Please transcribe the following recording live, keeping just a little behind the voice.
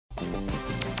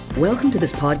Welcome to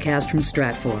this podcast from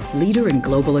Stratfor, leader in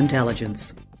global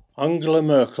intelligence. Angela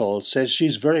Merkel says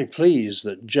she's very pleased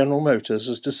that General Motors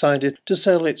has decided to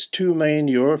sell its two main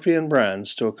European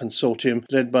brands to a consortium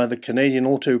led by the Canadian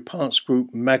auto parts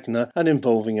group Magna and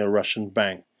involving a Russian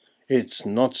bank. It's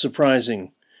not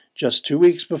surprising. Just 2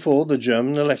 weeks before the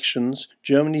German elections,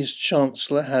 Germany's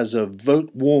Chancellor has a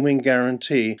vote-warming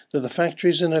guarantee that the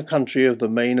factories in her country of the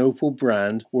main Opel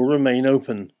brand will remain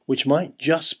open, which might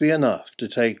just be enough to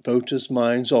take voters'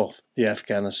 minds off the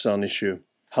Afghanistan issue.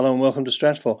 Hello and welcome to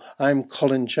Stratfor. I'm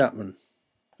Colin Chapman.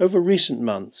 Over recent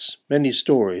months, many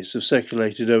stories have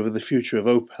circulated over the future of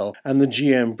Opel and the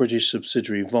GM British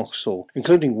subsidiary Vauxhall,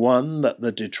 including one that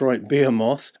the Detroit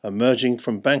behemoth, emerging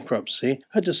from bankruptcy,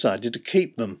 had decided to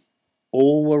keep them.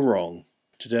 All were wrong.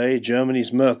 Today,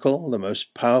 Germany's Merkel, the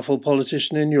most powerful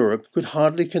politician in Europe, could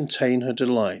hardly contain her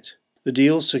delight. The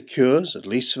deal secures, at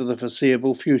least for the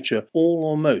foreseeable future, all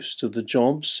or most of the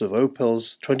jobs of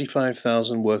Opel's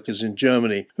 25,000 workers in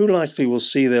Germany, who likely will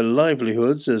see their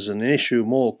livelihoods as an issue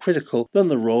more critical than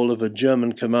the role of a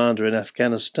German commander in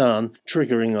Afghanistan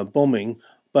triggering a bombing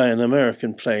by an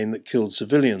American plane that killed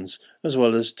civilians, as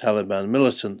well as Taliban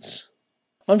militants.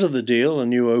 Under the deal, a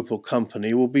new Opel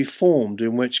company will be formed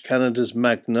in which Canada's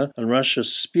Magna and Russia's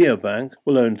Sberbank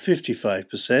will own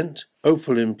 55%,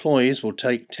 Opel employees will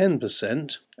take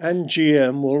 10%, and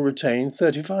GM will retain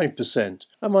 35%,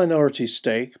 a minority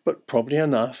stake, but probably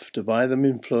enough to buy them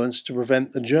influence to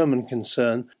prevent the German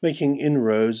concern making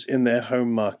inroads in their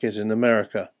home market in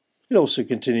America. It also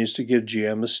continues to give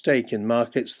GM a stake in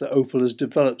markets that Opel has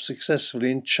developed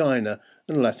successfully in China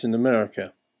and Latin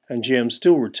America. And GM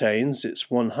still retains its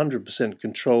 100%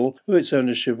 control of its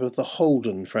ownership of the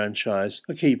Holden franchise,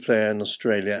 a key player in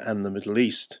Australia and the Middle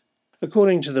East.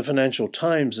 According to the Financial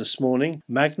Times this morning,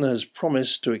 Magna has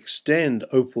promised to extend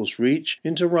Opel's reach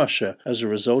into Russia as a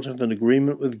result of an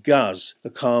agreement with Gaz, a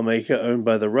car maker owned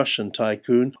by the Russian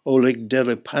tycoon Oleg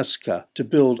Deripaska, to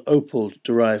build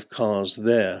Opel-derived cars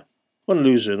there. One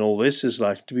loser in all this is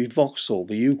likely to be Vauxhall,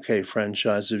 the UK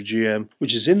franchise of GM,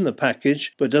 which is in the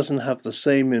package but doesn't have the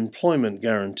same employment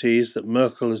guarantees that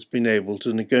Merkel has been able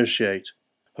to negotiate.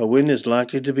 Her win is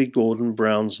likely to be Gordon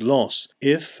Brown's loss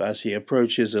if, as he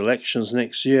approaches elections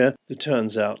next year, there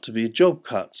turns out to be job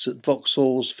cuts at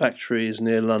Vauxhall's factories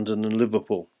near London and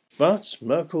Liverpool. But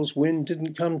Merkel's win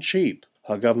didn't come cheap.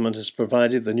 Her government has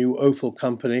provided the new Opel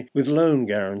company with loan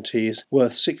guarantees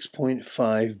worth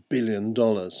 $6.5 billion.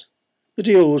 The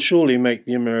deal will surely make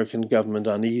the American government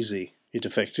uneasy. It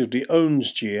effectively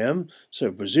owns GM,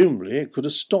 so presumably it could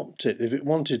have stopped it if it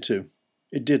wanted to.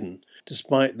 It didn't,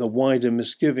 despite the wider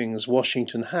misgivings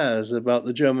Washington has about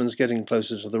the Germans getting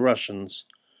closer to the Russians.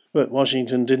 But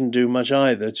Washington didn't do much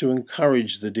either to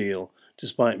encourage the deal,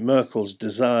 despite Merkel's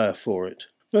desire for it.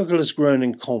 Merkel has grown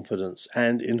in confidence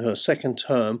and, in her second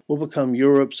term, will become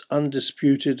Europe's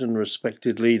undisputed and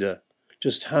respected leader.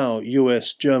 Just how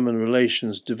US-German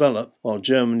relations develop while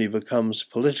Germany becomes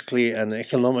politically and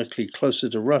economically closer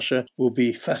to Russia will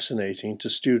be fascinating to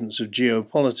students of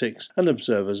geopolitics and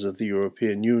observers of the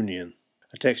European Union.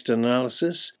 A text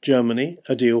analysis, Germany,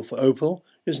 a deal for Opel,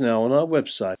 is now on our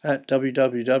website at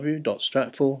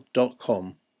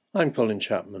www.stratfor.com. I'm Colin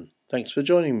Chapman. Thanks for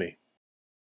joining me.